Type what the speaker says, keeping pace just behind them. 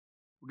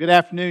Good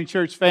afternoon,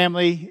 church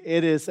family.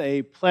 It is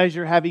a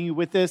pleasure having you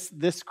with us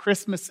this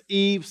Christmas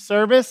Eve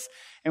service.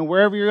 And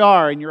wherever you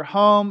are, in your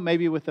home,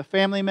 maybe with a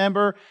family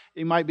member,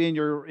 you might be in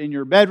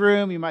your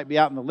bedroom, you might be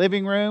out in the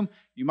living room,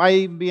 you might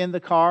even be in the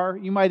car,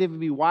 you might even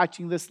be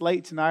watching this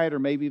late tonight or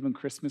maybe even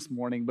Christmas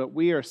morning. But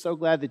we are so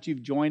glad that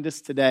you've joined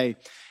us today.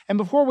 And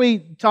before we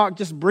talk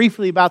just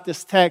briefly about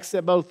this text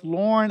that both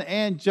Lauren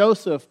and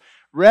Joseph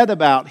read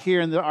about here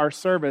in our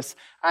service,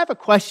 I have a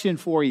question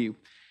for you.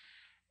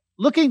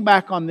 Looking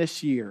back on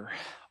this year,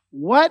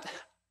 what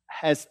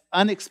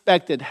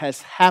unexpected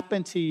has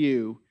happened to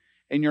you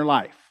in your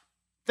life?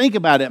 Think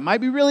about it. It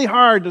might be really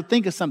hard to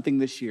think of something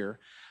this year,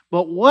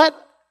 but what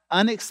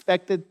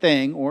unexpected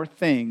thing or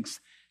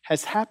things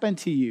has happened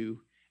to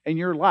you in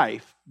your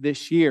life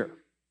this year?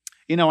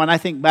 You know, when I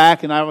think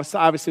back, and I was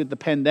obviously with the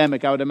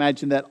pandemic, I would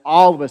imagine that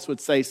all of us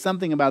would say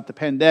something about the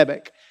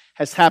pandemic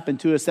has happened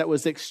to us that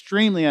was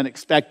extremely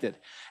unexpected.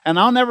 And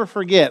I'll never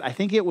forget, I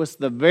think it was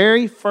the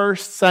very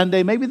first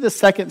Sunday, maybe the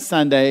second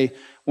Sunday,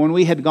 when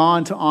we had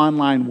gone to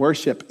online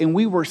worship. And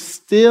we were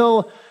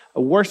still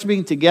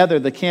worshiping together.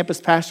 The campus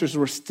pastors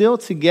were still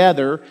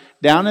together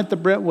down at the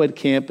Brentwood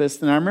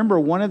campus. And I remember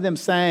one of them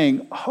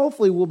saying,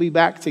 hopefully we'll be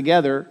back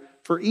together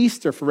for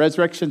Easter, for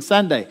Resurrection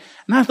Sunday.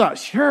 And I thought,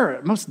 sure,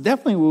 most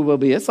definitely we will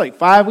be. It's like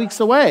 5 weeks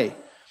away.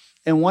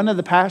 And one of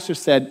the pastors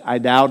said, I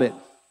doubt it.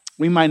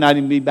 We might not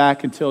even be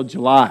back until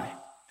July.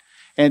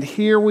 And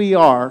here we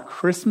are,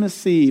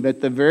 Christmas Eve,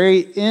 at the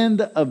very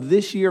end of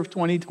this year of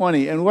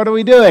 2020. And what are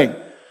we doing?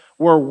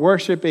 We're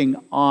worshiping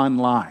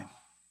online.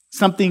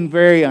 Something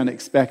very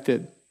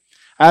unexpected.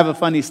 I have a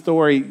funny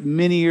story.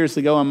 Many years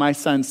ago, on my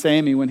son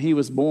Sammy, when he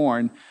was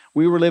born,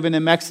 we were living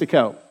in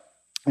Mexico.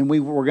 And we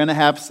were going to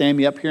have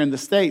Sammy up here in the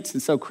States.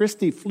 And so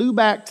Christy flew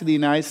back to the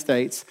United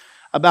States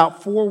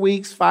about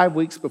 5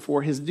 weeks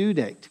before his due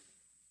date.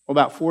 Well,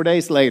 about 4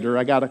 days later,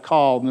 I got a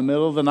call in the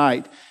middle of the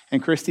night,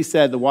 and Christy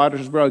said, the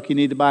water's broke, you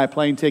need to buy a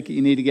plane ticket,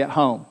 you need to get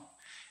home.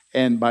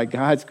 And by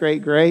God's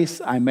great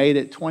grace, I made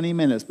it 20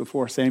 minutes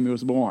before Sammy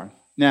was born.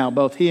 Now,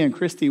 both he and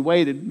Christy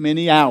waited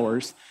many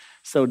hours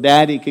so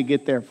Daddy could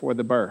get there for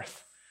the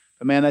birth.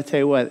 But man, I tell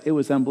you what, it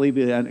was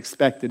unbelievably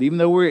unexpected. Even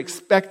though we were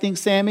expecting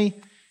Sammy,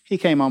 he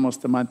came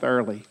almost a month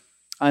early.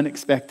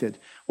 Unexpected.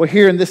 Well,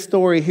 here in this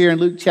story, here in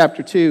Luke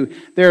chapter 2,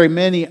 there are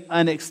many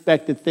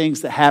unexpected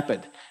things that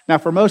happened. Now,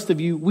 for most of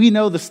you, we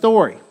know the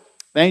story.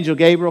 The angel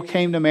Gabriel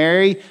came to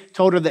Mary,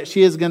 told her that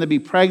she is going to be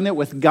pregnant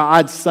with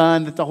God's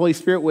Son, that the Holy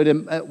Spirit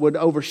would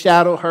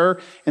overshadow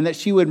her, and that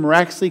she would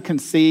miraculously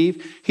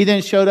conceive. He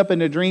then showed up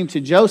in a dream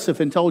to Joseph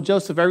and told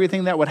Joseph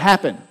everything that would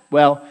happen.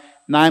 Well,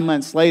 9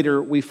 months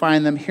later, we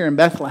find them here in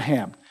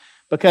Bethlehem,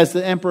 because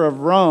the emperor of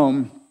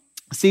Rome,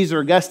 Caesar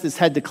Augustus,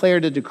 had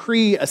declared a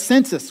decree, a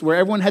census, where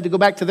everyone had to go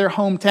back to their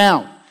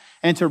hometown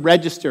and to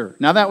register.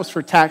 Now, that was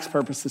for tax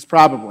purposes,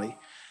 probably.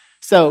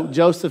 So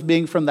Joseph,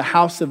 being from the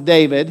house of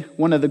David,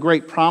 one of the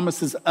great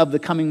promises of the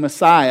coming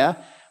Messiah,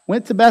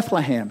 went to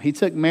Bethlehem. He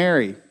took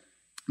Mary.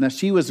 Now,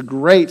 she was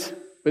great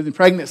with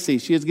pregnancy.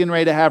 She was getting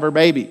ready to have her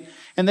baby.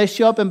 And they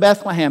show up in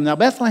Bethlehem. Now,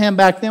 Bethlehem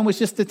back then was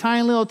just a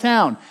tiny little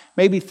town,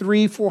 maybe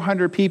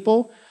 300-400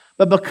 people.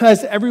 But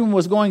because everyone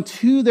was going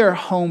to their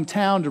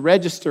hometown to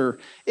register,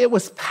 it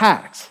was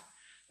packed.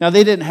 Now,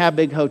 they didn't have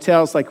big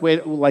hotels like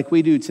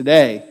we do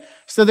today.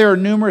 So there are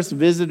numerous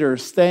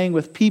visitors staying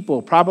with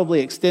people, probably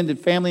extended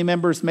family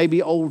members,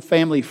 maybe old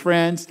family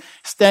friends,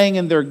 staying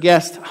in their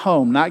guest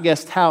home, not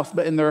guest house,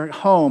 but in their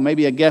home,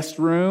 maybe a guest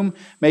room,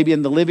 maybe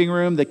in the living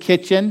room, the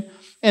kitchen.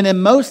 And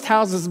in most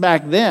houses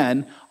back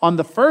then, on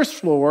the first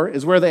floor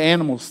is where the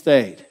animals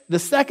stayed. The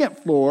second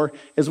floor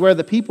is where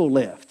the people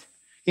lived.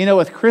 You know,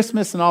 with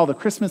Christmas and all the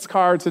Christmas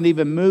cards and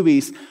even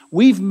movies,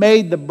 we've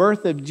made the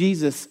birth of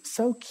Jesus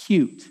so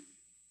cute,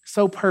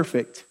 so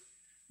perfect,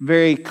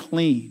 very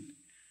clean.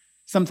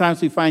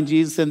 Sometimes we find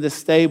Jesus in this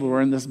stable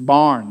or in this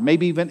barn,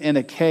 maybe even in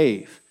a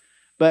cave.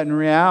 But in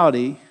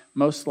reality,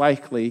 most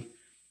likely,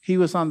 he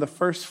was on the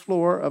first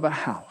floor of a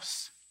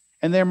house.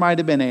 And there might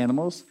have been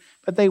animals,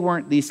 but they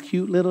weren't these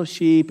cute little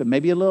sheep and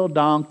maybe a little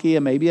donkey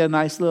and maybe a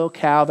nice little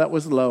cow that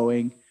was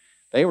lowing.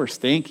 They were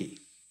stinky.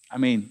 I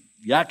mean,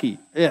 yucky,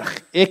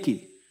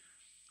 icky.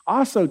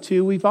 Also,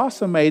 too, we've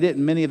also made it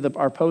in many of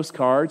our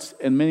postcards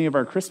and many of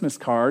our Christmas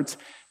cards.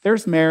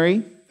 There's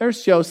Mary,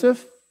 there's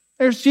Joseph,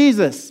 there's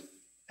Jesus.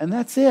 And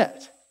that's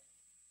it.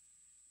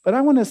 But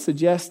I want to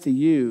suggest to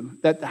you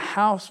that the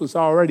house was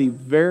already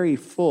very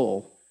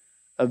full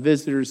of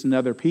visitors and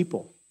other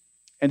people.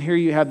 And here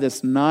you have this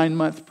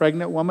 9-month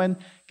pregnant woman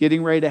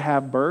getting ready to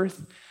have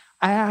birth.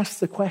 I asked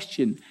the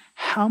question,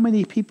 how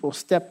many people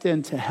stepped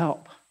in to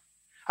help?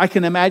 I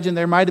can imagine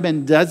there might have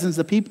been dozens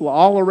of people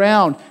all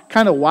around,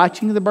 kind of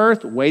watching the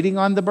birth, waiting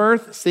on the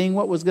birth, seeing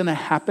what was going to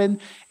happen.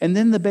 And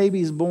then the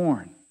baby's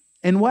born.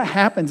 And what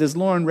happens, as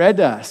Lauren read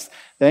to us,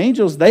 the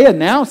angels, they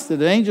announced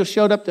that an angel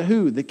showed up to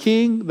who? The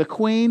king, the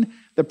queen,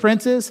 the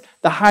princes,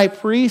 the high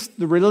priest,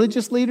 the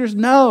religious leaders?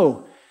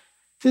 No,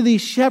 to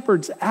these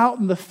shepherds out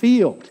in the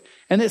field.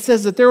 And it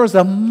says that there was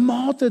a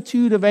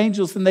multitude of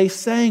angels, and they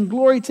sang,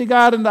 "Glory to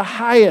God in the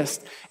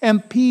highest,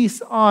 and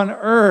peace on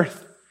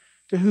earth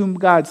to whom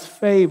God's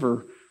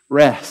favor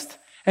rests.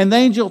 And the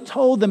angel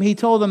told them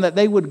that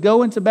they would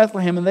go into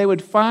Bethlehem and they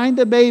would find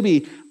a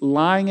baby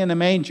lying in a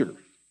manger.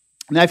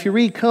 Now, if you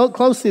read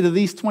closely to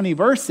these 20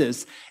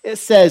 verses, it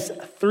says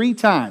 3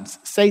 times.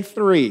 Say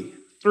 3.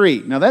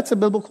 3. Now, that's a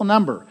biblical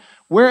number.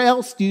 Where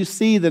else do you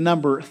see the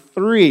number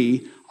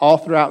 3 all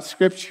throughout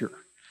Scripture?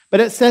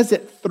 But it says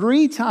it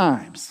 3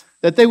 times,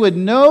 that they would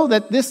know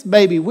that this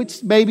baby,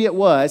 which baby it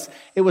was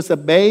a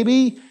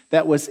baby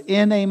that was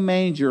in a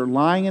manger,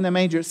 lying in a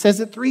manger. It says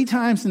it 3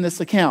 times in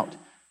this account.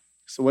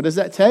 So what does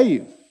that tell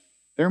you?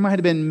 There might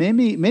have been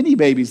many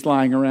babies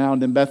lying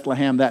around in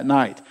Bethlehem that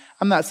night.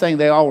 I'm not saying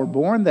they all were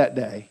born that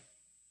day.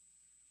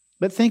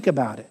 But think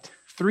about it.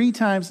 3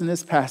 times in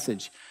this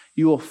passage,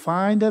 you will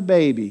find a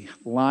baby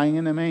lying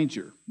in a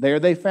manger. There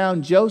they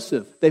found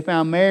Joseph, they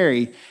found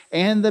Mary,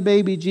 and the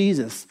baby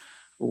Jesus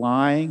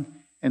lying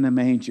in a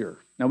manger.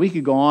 Now we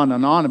could go on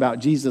and on about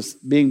Jesus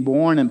being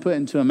born and put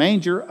into a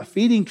manger, a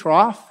feeding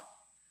trough.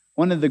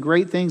 One of the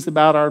great things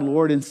about our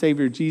Lord and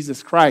Savior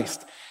Jesus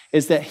Christ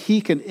is that he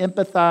can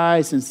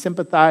empathize and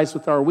sympathize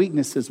with our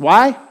weaknesses.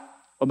 Why?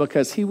 Well,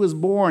 because he was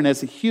born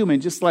as a human,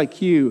 just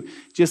like you,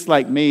 just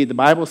like me. The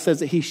Bible says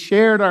that he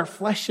shared our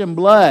flesh and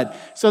blood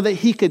so that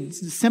he could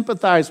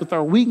sympathize with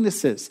our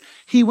weaknesses.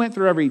 He went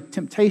through every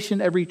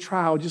temptation, every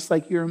trial, just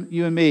like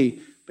you and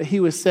me, but he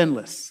was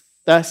sinless.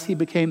 Thus, he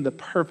became the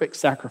perfect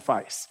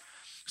sacrifice.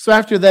 So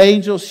after the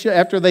angels,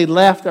 after they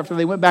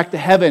went back to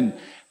heaven,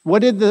 what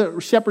did the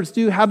shepherds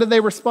do? How did they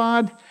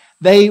respond?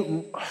 They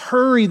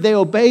hurried, they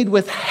obeyed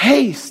with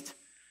haste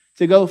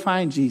to go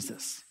find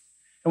Jesus.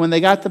 And when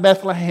they got to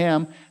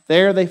Bethlehem,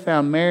 there they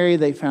found Mary,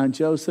 they found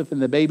Joseph and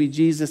the baby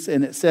Jesus.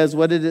 And it says,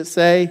 what did it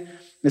say?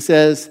 It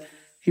says,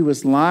 he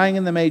was lying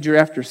in the manger.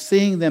 After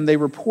seeing them, they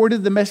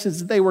reported the message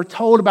that they were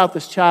told about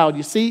this child.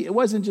 You see, it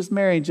wasn't just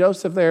Mary and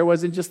Joseph there. It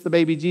wasn't just the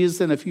baby Jesus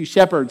and a few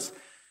shepherds.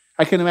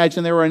 I can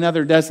imagine there were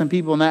another dozen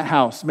people in that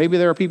house. Maybe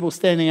there were people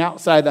standing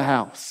outside the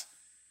house.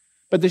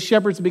 But the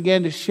shepherds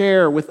began to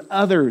share with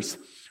others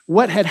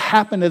what had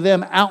happened to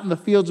them out in the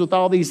fields with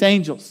all these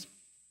angels.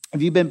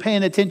 If you've been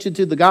paying attention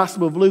to the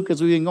Gospel of Luke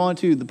as we've been going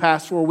to the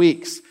past 4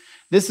 weeks,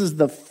 this is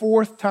the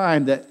 4th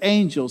time that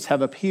angels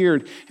have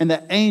appeared and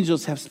that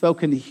angels have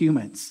spoken to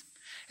humans.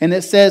 And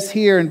it says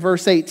here in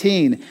verse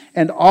 18,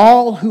 and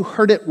all who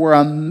heard it were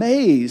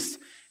amazed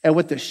at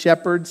what the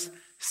shepherds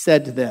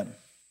said to them.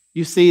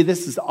 You see,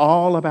 this is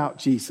all about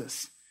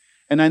Jesus.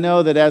 And I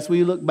know that as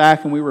we look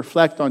back and we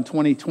reflect on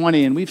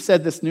 2020, and we've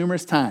said this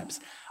numerous times,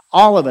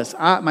 all of us,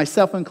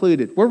 myself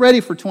included, we're ready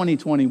for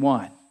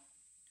 2021.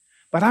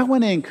 But I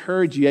want to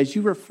encourage you as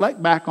you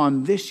reflect back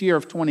on this year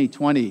of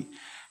 2020,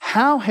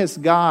 how has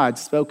God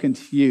spoken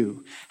to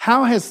you?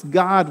 How has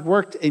God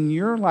worked in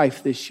your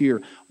life this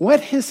year? What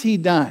has he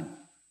done?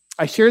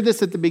 I shared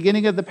this at the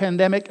beginning of the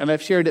pandemic, and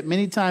I've shared it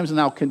many times, and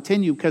I'll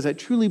continue because I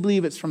truly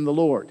believe it's from the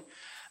Lord.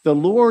 The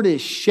Lord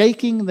is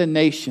shaking the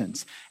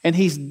nations, and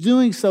he's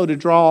doing so to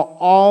draw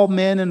all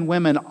men and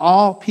women,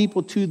 all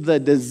people to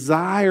the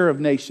desire of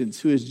nations,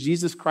 who is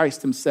Jesus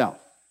Christ himself.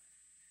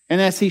 And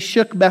as he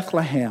shook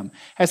Bethlehem,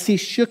 as he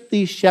shook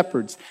these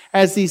shepherds,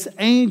 as these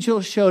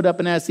angels showed up,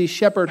 and as these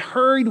shepherds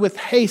hurried with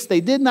haste,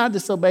 they did not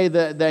disobey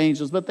the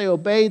angels, but they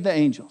obeyed the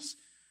angels.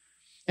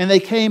 And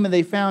they came and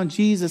they found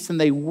Jesus and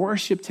they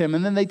worshiped him.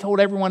 And then they told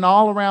everyone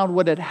all around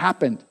what had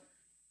happened.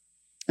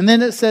 And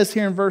then it says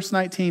here in verse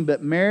 19,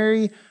 but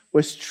Mary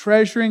was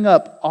treasuring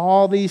up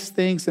all these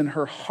things in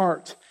her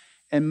heart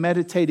and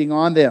meditating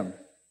on them.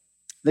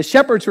 The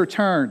shepherds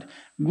returned,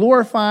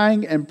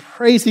 glorifying and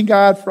praising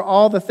God for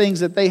all the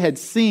things that they had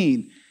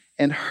seen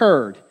and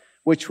heard,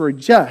 which were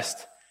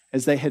just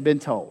as they had been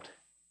told.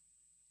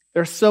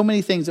 There are so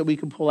many things that we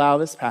can pull out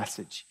of this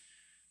passage.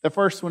 The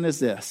first one is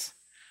this: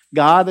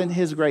 God in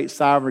his great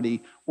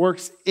sovereignty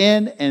works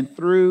in and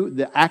through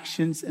the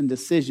actions and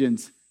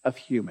decisions of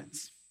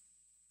humans.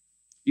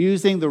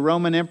 Using the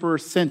Roman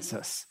emperor's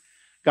census,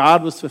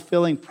 God was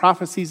fulfilling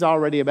prophecies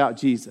already about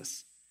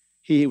Jesus.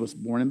 He was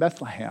born in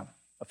Bethlehem,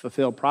 a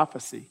fulfilled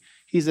prophecy.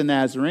 He's a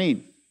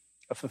Nazarene,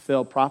 a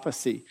fulfilled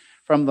prophecy.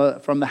 From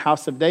the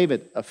house of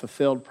David, a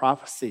fulfilled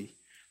prophecy.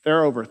 There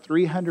are over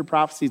 300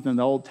 prophecies in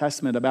the Old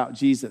Testament about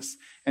Jesus,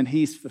 and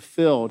he's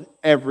fulfilled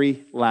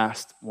every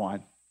last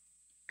one.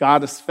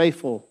 God is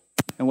faithful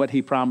in what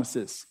he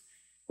promises.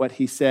 What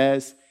he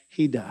says,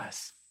 he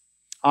does.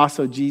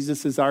 Also,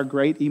 Jesus is our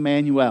great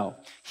Emmanuel.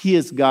 He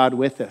is God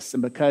with us.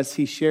 And because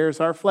he shares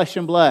our flesh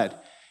and blood,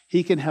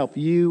 he can help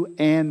you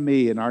and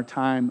me in our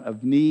time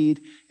of need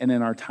and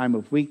in our time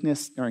of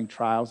weakness during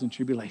trials and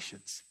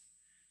tribulations.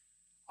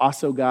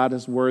 Also, God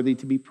is worthy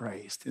to be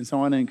praised. And so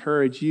I want to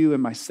encourage you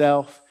and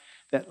myself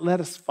that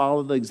let us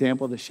follow the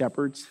example of the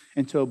shepherds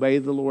and to obey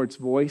the Lord's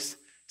voice,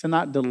 to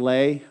not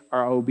delay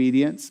our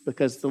obedience,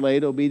 because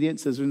delayed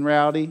obedience is in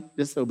reality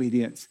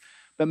disobedience.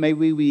 But may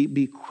we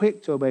be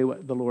quick to obey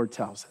what the Lord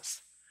tells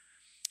us.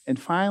 And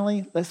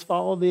finally, let's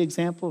follow the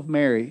example of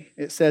Mary.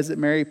 It says that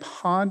Mary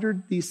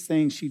pondered these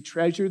things. She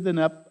treasured them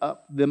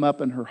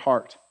up in her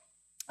heart.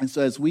 And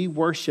so as we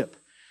worship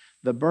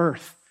the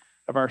birth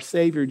of our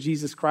Savior,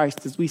 Jesus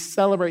Christ, as we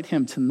celebrate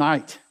him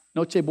tonight,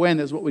 Noche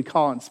Buena is what we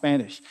call it in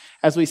Spanish.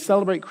 As we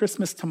celebrate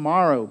Christmas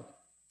tomorrow,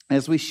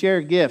 as we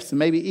share gifts and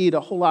maybe eat a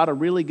whole lot of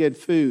really good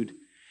food,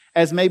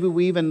 as maybe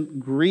we even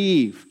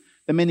grieve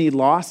the many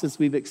losses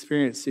we've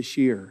experienced this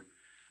year,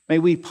 may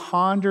we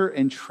ponder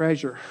and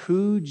treasure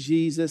who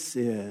Jesus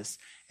is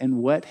and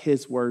what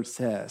his word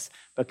says,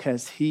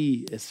 because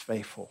he is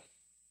faithful.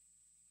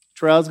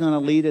 Terrell's going to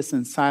lead us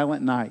in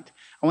Silent Night.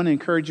 I want to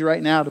encourage you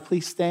right now to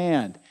please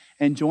stand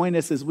and join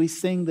us as we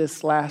sing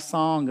this last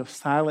song of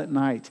Silent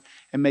Night.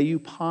 And may you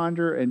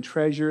ponder and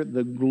treasure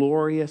the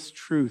glorious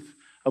truth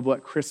of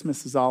what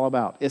Christmas is all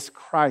about. It's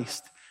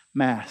Christ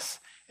Mass.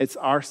 It's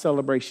our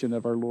celebration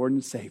of our Lord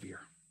and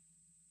Savior.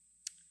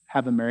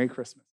 Have a Merry Christmas.